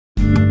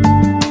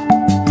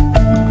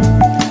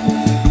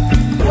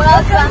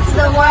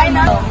why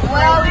not?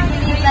 Well, we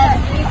believe that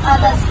if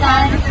others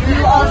can,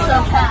 you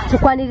also can.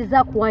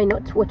 Tukwaniriza ku why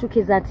not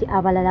wetukiza nti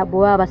abalala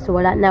bwe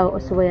basobola nawe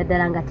osobola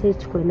ddala nga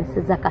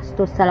tekikulemeseza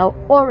kasito salawo.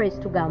 Always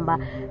tugamba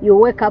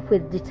you wake up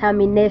with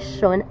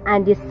determination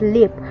and you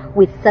sleep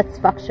with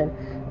satisfaction.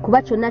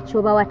 Kuba kyonna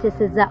ky'oba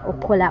wateeseza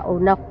okukola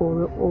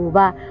olunaku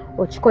oba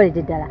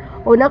okikoledde ddala.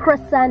 Olunaku lwa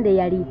Sunday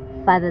yali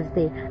Father's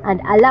Day, and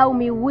allow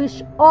me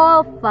wish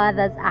all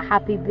fathers a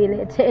happy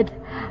belated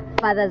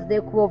Father's Day.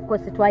 Of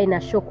course twalina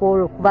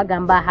shokoro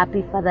kubagamba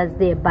happy Father's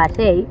Day, but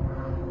hey,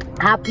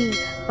 happy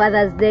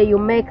Father's Day. You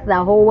make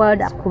the whole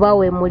world kuba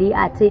we muli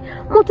ate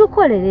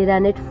mutukolerera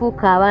ne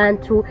tufuuka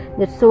abantu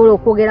ne tusobola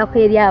okwogerako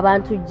eri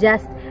abantu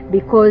just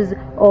because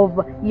of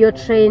your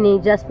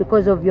training, just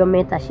because of your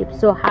mentorship.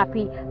 So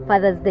happy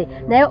Father's Day.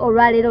 Naye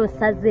olwaleero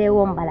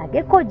nsazeewo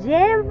mbalageko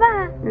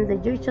gyenva nze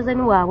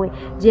Joychozeni waabwe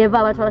gyenva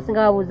abantu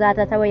abasinga babuuza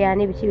taata we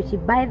yaani biki.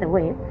 By the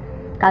way,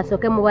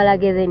 kasooke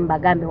mubalage then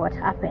bagambe what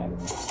happened.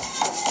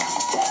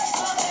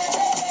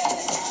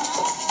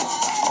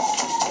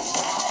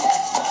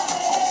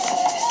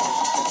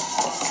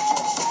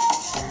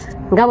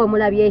 Ngawe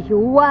mulabye, he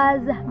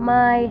was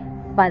my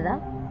father.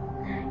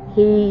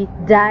 He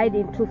died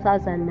in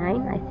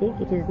 2009, I think.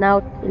 It is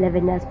now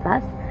 11 years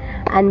plus.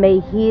 And may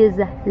his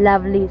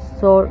lovely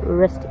soul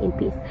rest in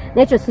peace.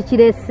 Nekyo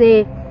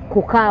sikirese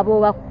kukaabo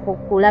oba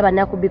kulaba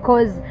naku,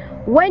 because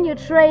when you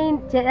train,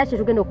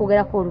 tugenda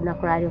okwogerako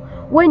olunaku lwalyo,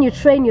 when you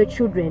train your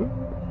children,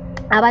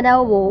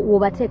 abaana bo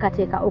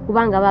wobateekateeka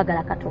okubanga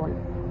baagala Katonda.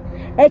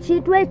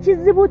 Ekintu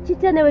ekizibu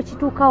kitya ne bwe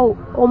kituukawo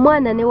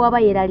omwana ne waba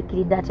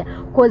yeeraliikiridde atya,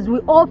 because we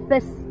all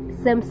face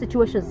same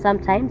situations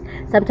sometimes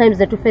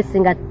that we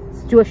facing at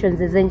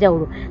situations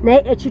ez'enjawulo,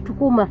 naye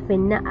ekitukuuma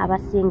ffenna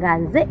abasinga,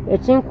 nze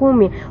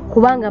ekinkuumye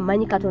kubanga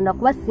mmanyi Katonda,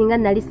 kuba singa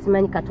nali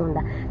simanyi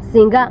Katonda,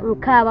 singa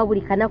nkaaba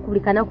buli kanaku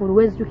buli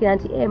wezijukira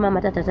nti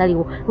maama tata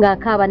taliwo nga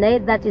nkaaba, naye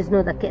that is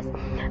not the case.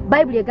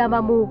 Bible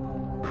egamba mu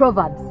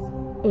Proverbs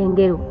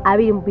engero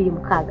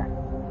 22:6,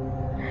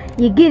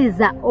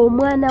 yigiriza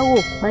omwana wo,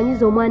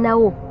 manyiza omwana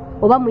wo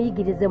oba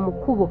muyigirize mu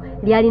kkubo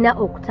lyalina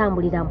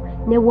okutambuliramu,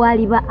 ne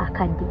bwaliba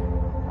akadde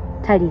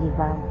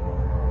talirivaamu,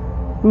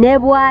 ne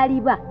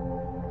bwaliba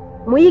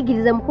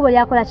muyigirize mu kkubo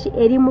lyakola ki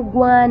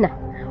erimugwana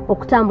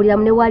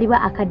okutambuliramu, ne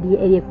bwaliba akaddiye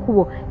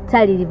eryekkubo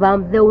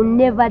talirivaamu. They will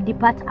never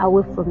depart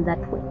away from that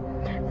way.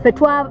 Ffe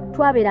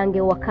twabeeranga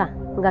ewaka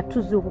nga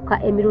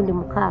tuzuukuka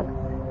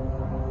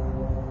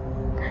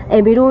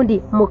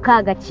emirundi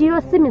mukaaga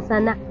kiro si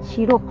misana,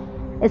 kiro.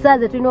 Essaawa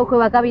ze tulina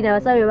okwebaka bina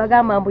abasabye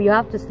bagamba mbu you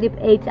have to sleep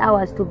 8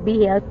 hours to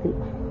be healthy.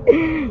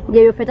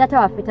 Ng'ebyo ffe taata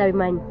waffe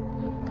tabimanyi.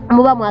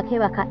 Muba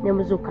mwakebaka ne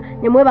muzuuka,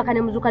 ne mwebaka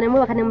ne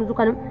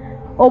muzuuka,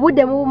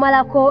 obudde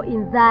mubumalako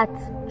in that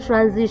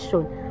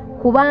transition,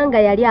 kubanga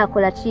yali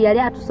akola ki, yali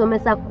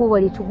atusomesa kkubo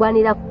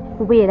litugwanira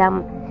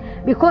kubeeramu.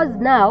 Because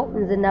now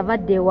nze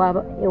navadde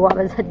ewa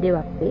bazadde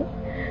baffe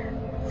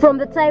from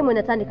the time when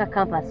natandika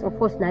campus. Of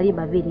course nali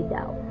mbaviiridde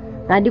awo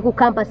ndi ku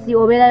campus,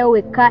 obeerayo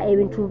wekka,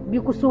 ebintu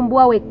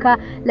bikusumbuwa wekka,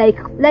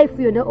 like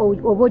life yonna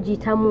oba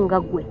ogiyitamu nga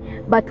ggwe.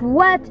 But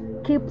what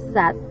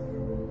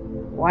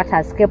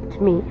has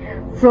kept me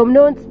from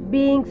not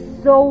being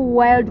so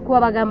wild, kuba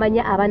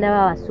bagambanya abaana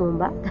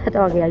b'abasumba,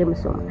 taata wange yali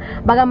musumba,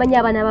 bagambanya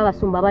abaana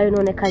b'abasumba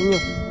bayonooneka nnyo.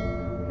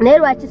 Naye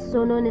lwaki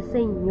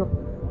sonoonese nnyo?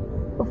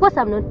 Of course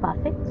I'm not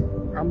perfect,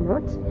 I'm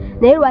not.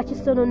 Naye lwaki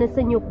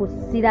sonoonese nnyo ku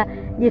ssira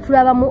lye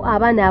tulabamu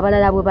abaana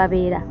abalala bwe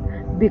babeera?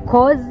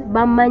 Because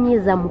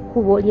bamanyiza mu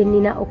kkubo lye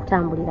nnina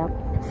okutambuliramu.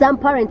 Some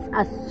parents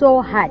are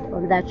so hard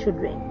on their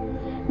children.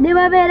 Ne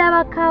babeera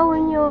bakawu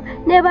nnyo,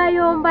 ne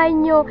bayomba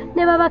nnyo,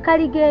 ne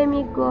babakaliga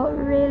emigo.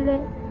 Really?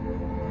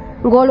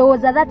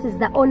 Ng'olowooza that is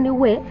the only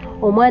way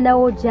omwana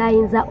wo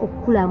gy'ayinza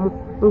okukulamu,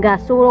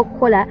 ng'asobola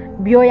okukola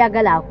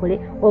by'oyagala akole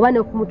oba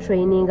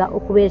n'okumutraininga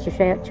okubeera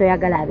ekyo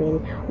ky'oyagala abeere,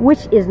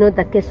 which is not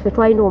the case. Ffe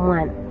twalina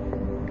omwana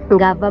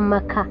ng'ava mu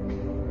maka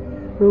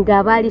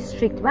nga baali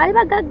strict, baali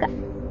bagagga,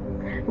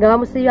 nga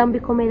bamusibira mu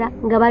bikomera,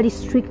 nga bali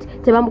strict,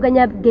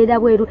 tebamuganya genda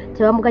bweru,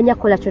 tebamuganya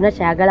kola kyonna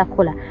kyayagala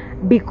kola,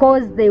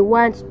 because they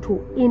want to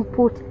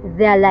input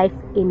their life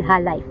in her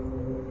life.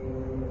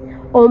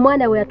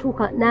 Omwana we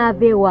yatuuka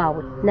n'ava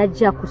ewaabwe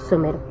n'ajja ku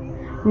ssomero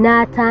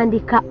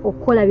n'atandika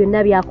okukola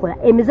byonna byakola,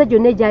 emize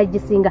gyonna egyali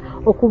gisinga,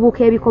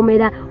 okubuuka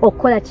ebikomera,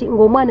 okukola ki,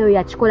 ng'omwana oyo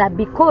yakikola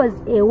because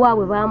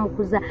ewaabwe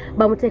baamukuza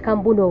bamuteeka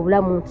mu buno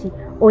obulamu nti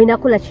olina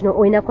kola kino,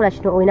 olina kola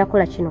kino, olina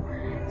kola kino.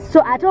 So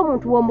ate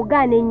omuntu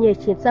w'omugaana ennyo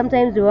ekintu,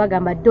 sometimes we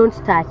bagamba don't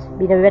touch,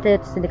 bino bye batera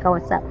tusindika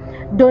WhatsApp,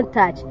 don't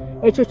touch.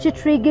 Ekyo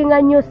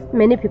kitrigginga nnyo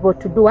many people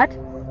to do what?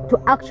 To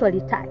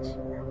actually touch.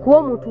 Kuba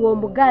omuntu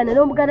w'omugaana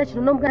n'omugaana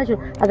kino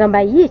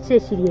agamba ki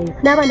ekiri eyo.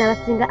 N'abaana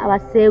abasinga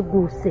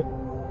abaseeguuse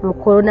mu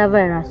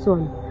coronavirus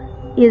ono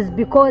is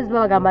because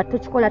babagamba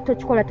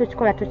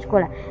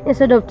tochikola,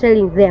 instead of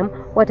telling them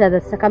what are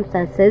the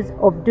circumstances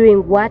of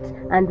doing what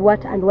and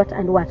what.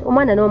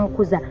 Omwana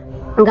n'omukuza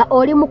nga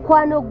oli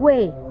mukwano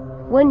gwe.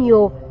 When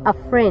you're a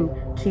friend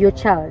to your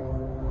child,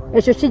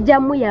 ekyo kijja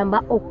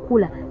muyamba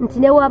okukula nti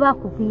ne waba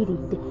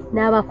akuviiridde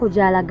n'abako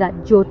gy'alaga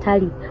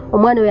gy'otali,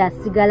 omwana oyo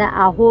asigala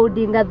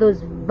holding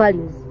those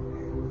values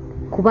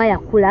kuba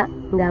yakula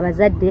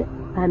ng'abazadde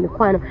ba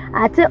mikwano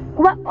ate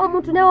kuba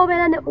omuntu ne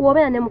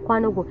wobeera ne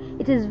mukwano gwo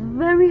it is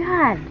very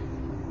hard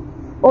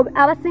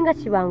abasinga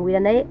kibangwira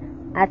naye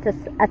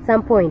at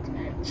some point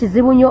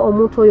kizibu nnyo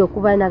omuntu oyo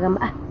okuva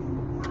n'agamba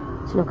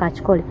kino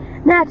kakikole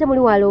naye ate muli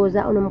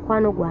walowooza ono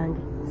mukwano gwange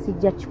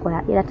sijja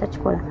kikola era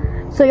takikola.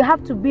 So you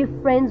have to be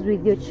friends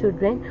with your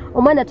children.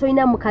 Omwana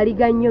toyina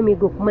mukaliga nnyo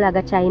migo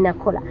kumulaga kyalina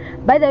kola.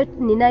 By the way,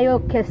 ninayo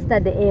case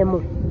study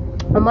emu.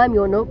 Omwami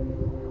ono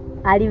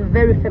ali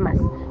very famous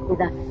in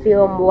the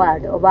film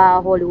world of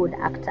a Hollywood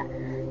actor.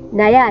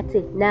 Naye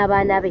ate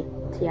n'abaana be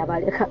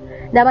tiyabaleka.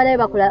 N'abaana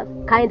be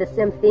bakola kind of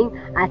same thing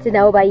ate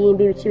nabo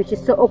bayimbi biki.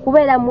 So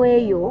okubeera mu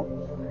eyo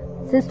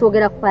since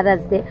twogera ku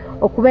Father's Day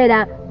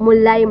okubeera mu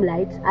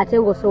limelight ate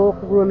ng'osobola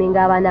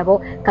okugroominga abaana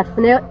bo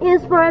katufuneyo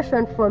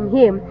inspiration from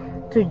him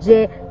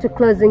to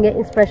closing an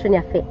inspiration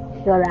ya fe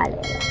yorale.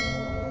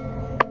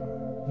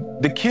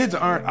 The kids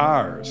aren't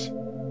ours.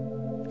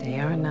 They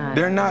are not.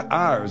 They're not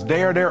ours.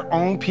 They are their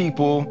own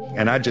people,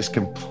 and I just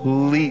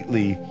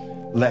completely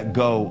let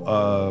go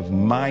of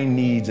my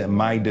needs and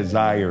my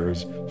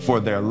desires for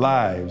their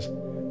lives,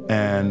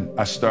 and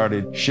I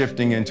started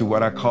shifting into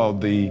what I call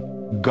the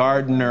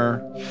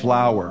gardener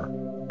flower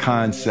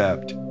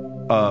concept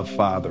of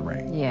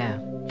fathering. Yeah.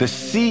 The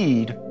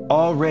seed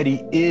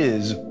already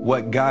is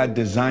what God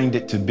designed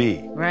it to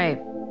be.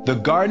 Right. The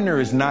gardener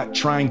is not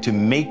trying to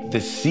make the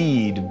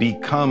seed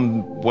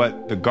become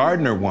what the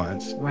gardener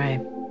wants.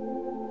 Right.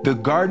 The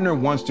gardener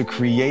wants to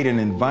create an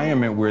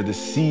environment where the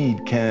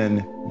seed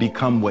can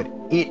become what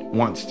it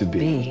wants to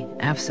be.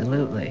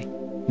 Absolutely.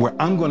 Where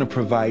I'm going to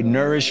provide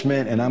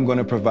nourishment and I'm going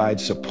to provide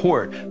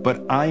support,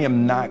 but I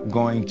am not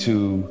going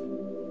to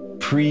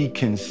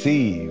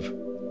preconceive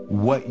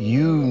what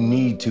you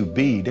need to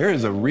be. There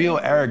is a real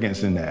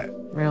arrogance in that.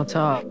 Real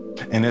talk.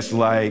 And it's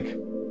like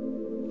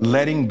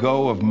letting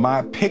go of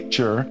my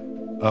picture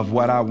of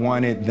what I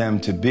wanted them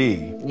to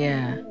be.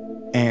 Yeah.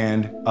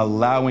 And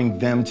allowing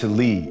them to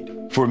lead.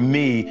 For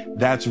me,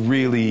 that's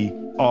really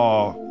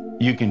all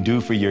you can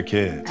do for your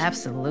kids.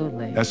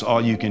 Absolutely. That's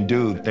all you can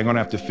do. They're going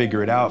to have to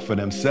figure it out for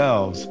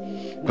themselves.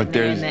 But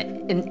there's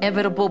in the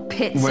inevitable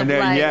pits of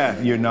life. Yeah,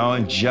 you know,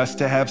 and just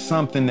to have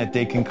something that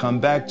they can come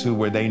back to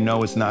where they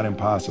know it's not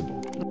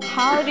impossible.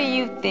 How do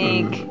you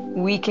think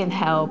we can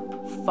help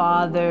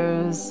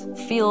fathers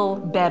feel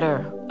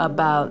better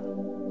about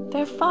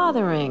their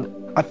fathering?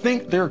 I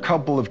think there are a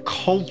couple of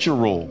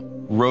cultural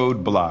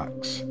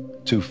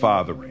roadblocks to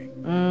fathering.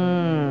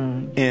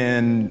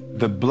 In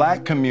the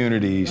Black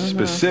community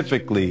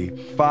specifically,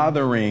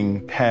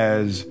 fathering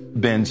has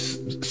been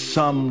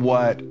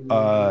somewhat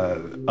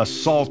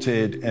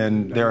assaulted,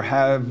 and there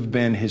have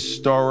been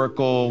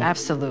historical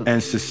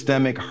and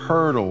systemic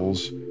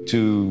hurdles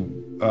to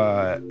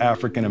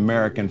African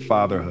American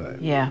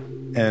fatherhood. Yeah.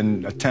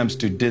 And attempts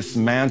to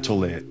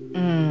dismantle it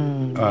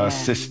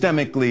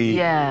systemically.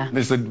 Yeah.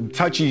 It's a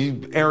touchy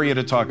area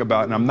to talk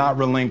about, and I'm not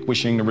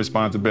relinquishing the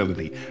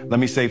responsibility. Let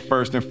me say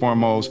first and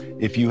foremost,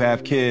 if you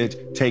have kids,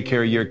 take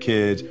care of your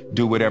kids,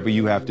 do whatever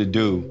you have to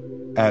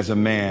do as a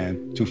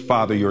man to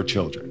father your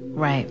children.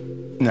 Right.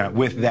 Now,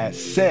 with that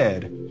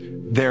said,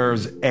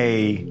 there's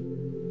a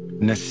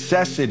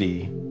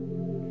necessity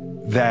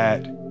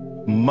that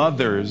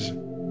mothers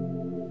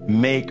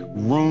make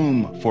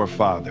room for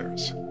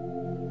fathers.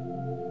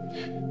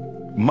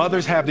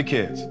 Mothers have the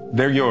kids.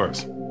 They're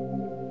yours.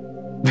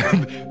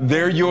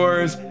 They're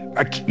yours.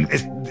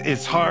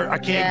 It's hard. I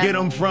can't get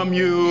them from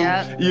you.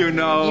 You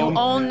know. You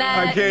own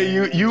that. Okay,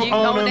 you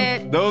own them.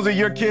 It. Those are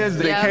your kids.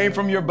 They came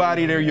from your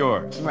body. They're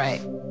yours.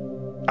 Right.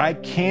 I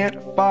can't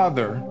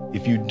father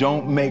if you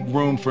don't make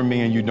room for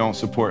me and you don't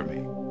support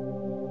me.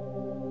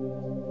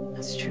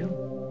 That's true.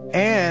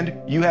 And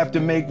you have to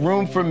make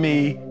room for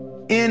me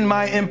in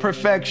my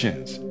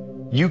imperfections.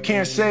 You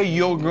can't say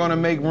you're going to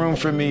make room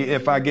for me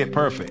if I get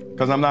perfect,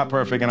 because I'm not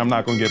perfect and I'm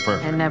not going to get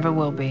perfect. And never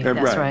will be.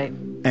 That's right.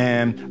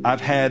 And I've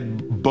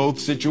had both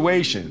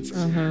situations.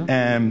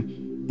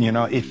 And, you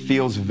know, it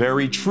feels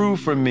very true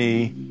for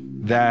me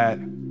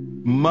that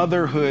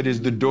motherhood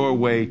is the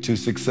doorway to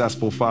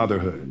successful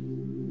fatherhood.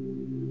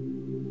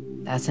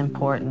 That's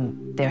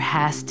important. There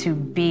has to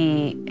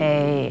be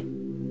a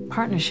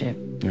partnership.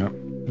 Yeah.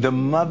 The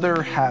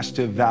mother has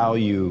to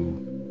value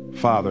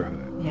fatherhood.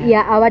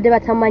 Yeah, abadde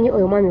batamanyi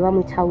oyo mwami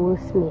bamuyita Will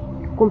Smith.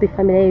 Kumpi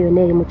family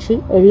yonna eri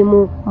muki eri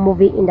mu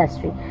movie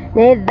industry.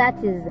 Naye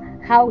that is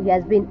how he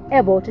has been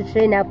able to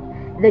train up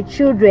the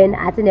children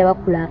ate ne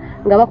bakula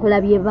nga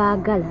bakola bye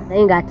baagala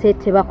naye nga ate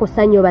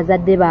tebakosa nnyo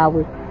bazadde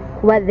baabwe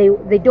kuba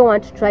they don't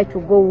want to try to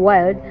go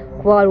wild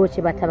kuba waliwo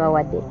kye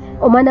batabawadde.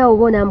 Omwana wo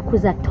bona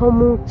amukuza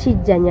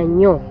tomukijjanya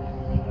nnyo.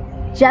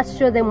 Just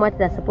show them what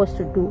they're supposed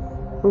to do.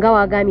 Nga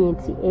wagambye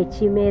nti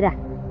ekimera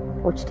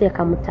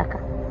okiteeka mu ttaka.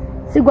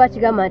 Sigwa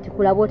kigamba nti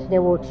kulaba oti ne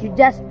bwoti. You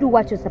just do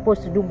what you're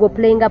supposed to do. Go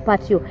playing a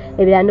part yo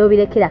ebirala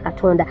n'obirekera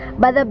Katonda.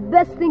 But the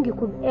best thing you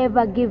could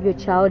ever give your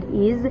child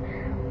is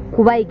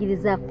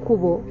kubayigiriza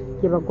kkubo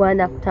gye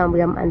bagwana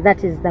kutambuliramu, and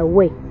that is the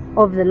way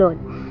of the Lord.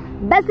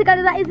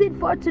 Basically, that is it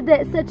for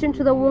today. Stay tuned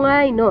to the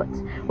Why Not.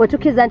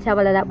 Wetukiza nti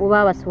abalala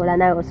bw'oba basobola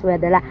nawe osobola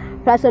ddala.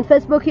 Plus on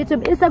Facebook,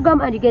 YouTube,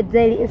 Instagram, and you get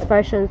daily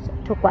inspirations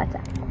to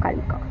kwata.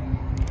 Kaliko.